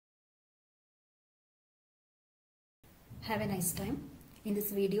Have a nice time. In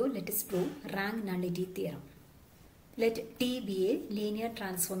this video, let us prove rank nullity theorem. Let T be a linear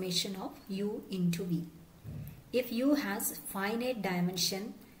transformation of U into V. If U has finite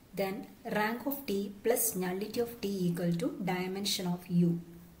dimension, then rank of T plus nullity of T equal to dimension of U.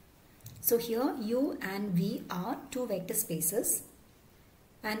 So here U and V are two vector spaces,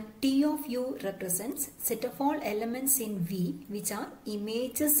 and T of U represents set of all elements in V which are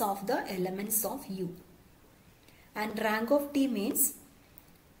images of the elements of U. And rank of T means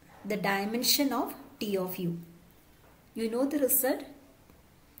the dimension of T of U. You know the result?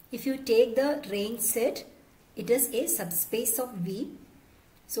 If you take the range set, it is a subspace of V.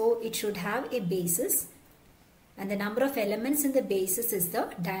 So it should have a basis, and the number of elements in the basis is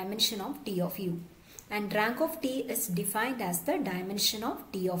the dimension of T of U. And rank of T is defined as the dimension of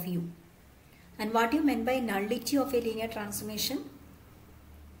T of U. And what you meant by nullity of a linear transformation?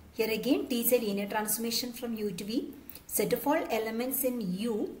 Here again, T is a linear transformation from U to V. Set of all elements in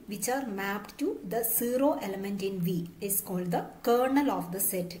U which are mapped to the zero element in V is called the kernel of the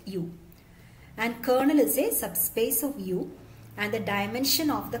set U. And kernel is a subspace of U, and the dimension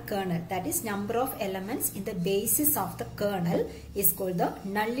of the kernel, that is number of elements in the basis of the kernel, is called the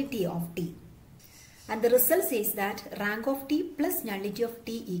nullity of T. And the result says that rank of T plus nullity of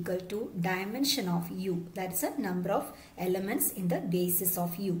T equal to dimension of U. That is a number of elements in the basis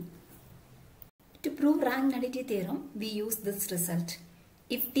of U. To prove rank nullity theorem, we use this result.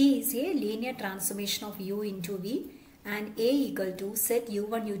 If T is a linear transformation of U into V and A equal to set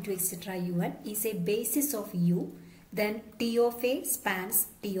U1, U2, etc. Un is a basis of U, then T of A spans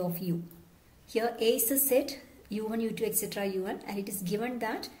T of U. Here A is a set U1, U2, etc. Un, and it is given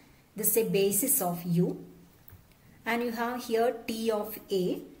that this is a basis of U, and you have here T of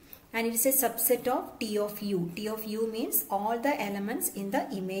A, and it is a subset of T of U. T of U means all the elements in the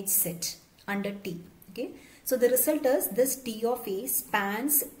image set under T. Okay, so the result is this T of A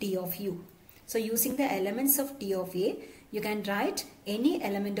spans T of U. So using the elements of T of A, you can write any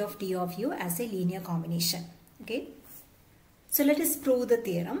element of T of U as a linear combination. Okay, so let us prove the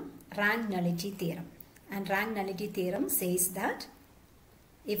theorem, rank nullity theorem. And rank nullity theorem says that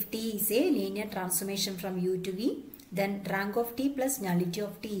if T is a linear transformation from U to V, then rank of T plus nullity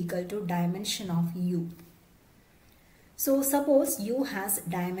of T equal to dimension of U. So suppose U has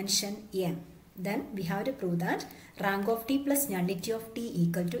dimension n, then we have to prove that rank of T plus nullity of T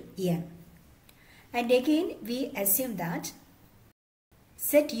equal to n. And again we assume that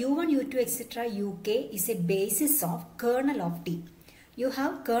set U1, U2, etc. Uk is a basis of kernel of T. You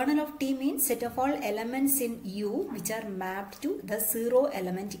have kernel of T means set of all elements in U which are mapped to the zero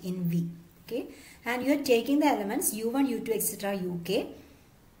element in V. Okay, and you are taking the elements U1, U2, etc. Uk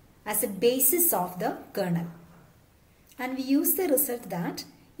as a basis of the kernel. And we use the result that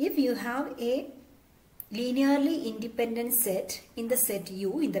if you have a linearly independent set in the set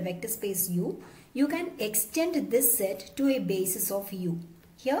U, in the vector space U, you can extend this set to a basis of U.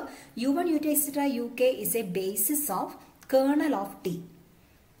 Here U1, U2, etc. Uk is a basis of kernel of T,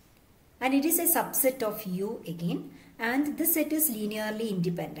 and it is a subset of U again, and this set is linearly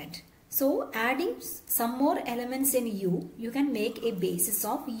independent. So adding some more elements in U, you can make a basis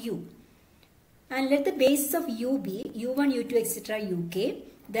of U. And let the basis of U be U1, U2, etc. Uk,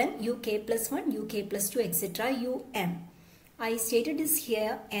 then Uk plus 1, Uk plus 2, etc. Un. I stated this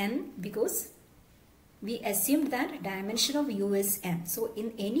here n because we assumed that dimension of U is n. So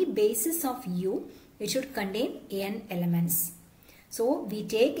in any basis of U, it should contain n elements. So we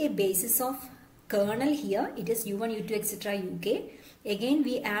take a basis of kernel here, it is U1, U2, etc. Uk. Again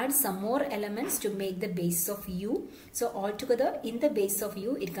we add some more elements to make the basis of U. So altogether in the base of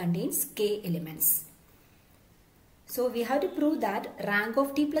U it contains k elements. So we have to prove that rank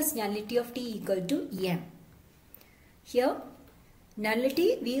of T plus nullity of T equal to n. Here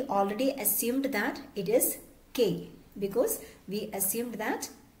nullity we already assumed that it is k, because we assumed that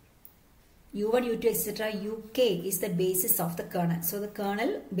U1, U2, etc. Uk is the basis of the kernel. So the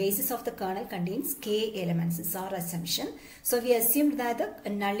kernel, basis of the kernel contains k elements. This is our assumption. So we assumed that the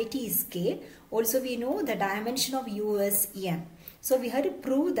nullity is k. Also we know the dimension of U is n. So we have to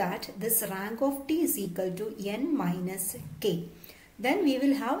prove that this rank of T is equal to n minus k. Then we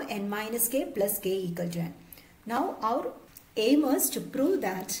will have n minus k plus k equal to n. Now our aim is to prove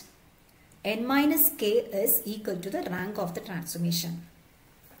that n minus k is equal to the rank of the transformation.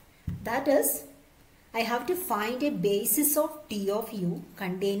 That is, I have to find a basis of T of U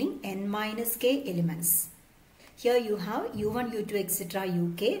containing n minus k elements. Here you have U1, U2, etc.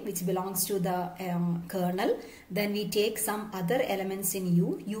 Uk which belongs to the kernel. Then we take some other elements in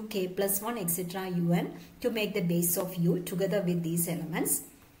U, Uk plus 1, etc. Un to make the base of U together with these elements.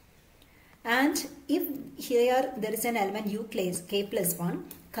 And if here there is an element u k plus 1,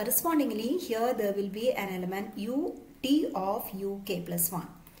 correspondingly here there will be an element u t of u k plus 1.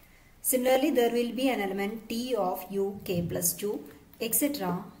 Similarly, there will be an element t of u k plus 2,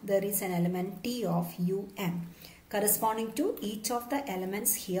 etc. There is an element t of u m. Corresponding to each of the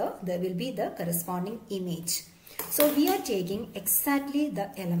elements here, there will be the corresponding image. So we are taking exactly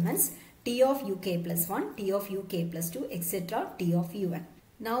the elements t of uk plus 1, t of uk plus 2, etc. t of un.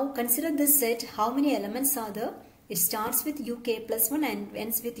 Now consider this set. How many elements are there? It starts with uk plus 1 and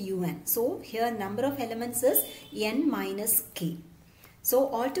ends with un. So here number of elements is n minus k. So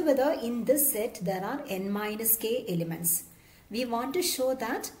altogether in this set there are n minus k elements. We want to show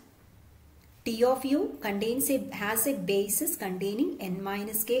that T of u has a basis containing n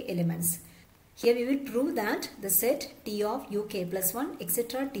minus k elements. Here we will prove that the set T of uk plus 1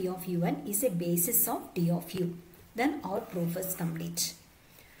 etc. T of un is a basis of T of u. Then our proof is complete.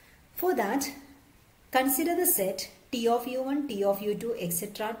 For that, consider the set T of u1, T of u2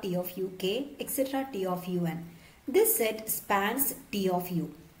 etc. T of uk etc. T of un. This set spans T of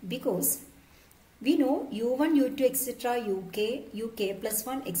u because we know u1, u2 etc. uk plus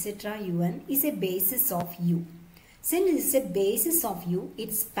 1 etc. un is a basis of u. Since it is a basis of u,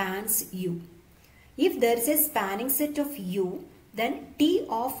 it spans u. If there is a spanning set of u, then T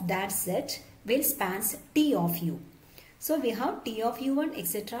of that set will spans T of u. So we have T of u1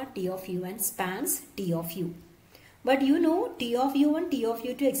 etc. T of un spans T of u. But you know T of u1, T of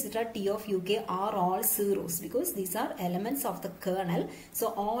u2 etc. T of uk are all zeros because these are elements of the kernel. So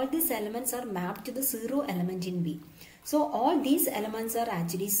all these elements are mapped to the zero element in V. So all these elements are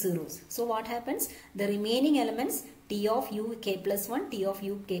actually zeros. So what happens? The remaining elements T of uk plus 1, T of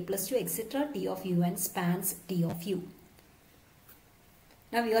uk plus 2 etc. T of un spans T of u.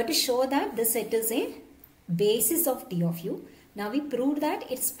 Now we have to show that this set is a basis of T of u. Now we proved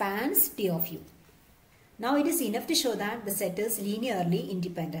that it spans T of u. Now it is enough to show that the set is linearly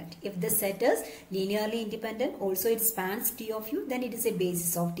independent. If the set is linearly independent, also it spans T of u, then it is a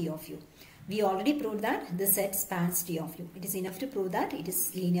basis of T of u. We already proved that the set spans T of u. It is enough to prove that it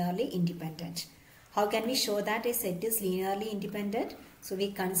is linearly independent. How can we show that a set is linearly independent? So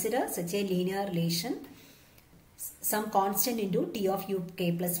we consider such a linear relation. Some constant into T of uk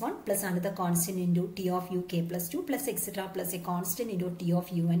plus 1 plus another constant into T of uk plus 2 plus etc. plus a constant into T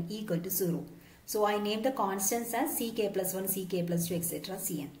of un equal to 0. So I name the constants as ck plus 1, ck plus 2 etc.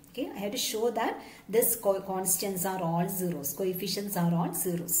 cn. Okay, I have to show that this constants are all zeros, coefficients are all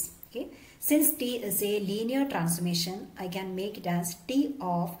zeros. Okay, since T is a linear transformation, I can make it as T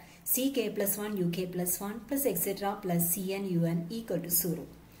of ck plus 1, uk plus 1 plus etc. plus cn un equal to 0.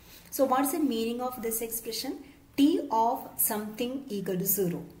 So what's the meaning of this expression? T of something equal to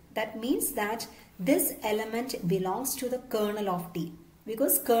 0. That means that this element belongs to the kernel of T.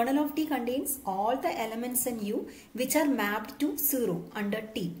 Because kernel of T contains all the elements in U which are mapped to 0 under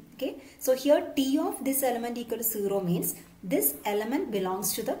T. Okay. So here T of this element equal to 0 means this element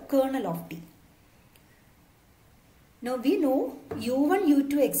belongs to the kernel of T. Now we know U1,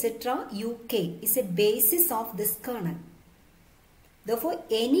 U2 etc. UK is a basis of this kernel. Therefore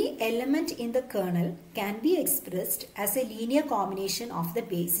any element in the kernel can be expressed as a linear combination of the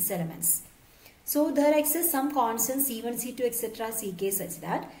basis elements. So there exists some constants C1, C2 etc. Ck such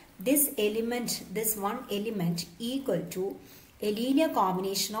that this element, this one element equal to a linear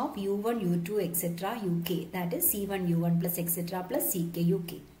combination of U1, U2 etc. UK, that is C1 U1 plus etc. plus Ck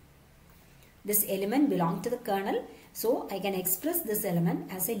UK. This element belongs to the kernel, so I can express this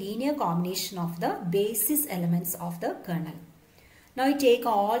element as a linear combination of the basis elements of the kernel. Now I take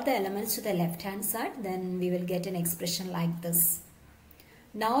all the elements to the left hand side, then we will get an expression like this.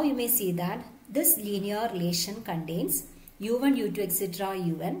 Now you may see that this linear relation contains u1, u2 etc.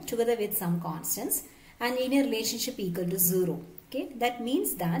 un together with some constants and linear relationship equal to 0. Okay, that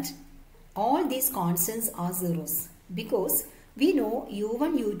means that all these constants are zeros because we know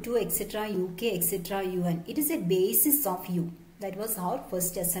u1, u2 etc. uk etc. un. It is a basis of u. That was our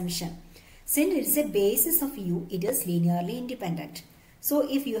first assumption. Since it is a basis of u, it is linearly independent. So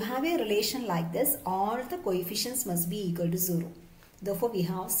if you have a relation like this, all the coefficients must be equal to 0. Therefore, we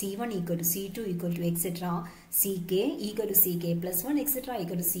have C1 equal to C2 equal to etc. Ck equal to Ck plus 1 etc.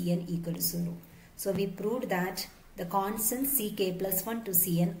 equal to Cn equal to 0. So we proved that the constants Ck plus 1 to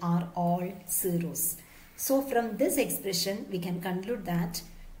Cn are all zeros. So from this expression, we can conclude that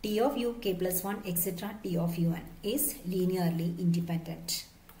T of uk plus 1 etc. T of un is linearly independent.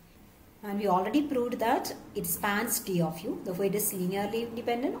 And we already proved that it spans T of u. Therefore, it is linearly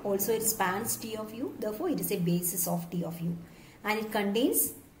independent. Also, it spans T of u. Therefore, it is a basis of T of u. And it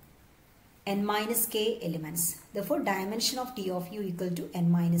contains n minus k elements. Therefore, dimension of T of u equal to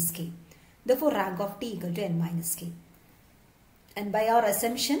n minus k. Therefore, rank of T equal to n minus k. And by our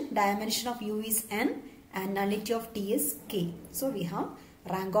assumption, dimension of U is n and nullity of T is k. So, we have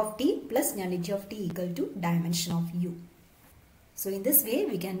rank of T plus nullity of T equal to dimension of U. So, in this way,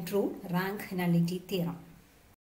 we can prove rank nullity theorem.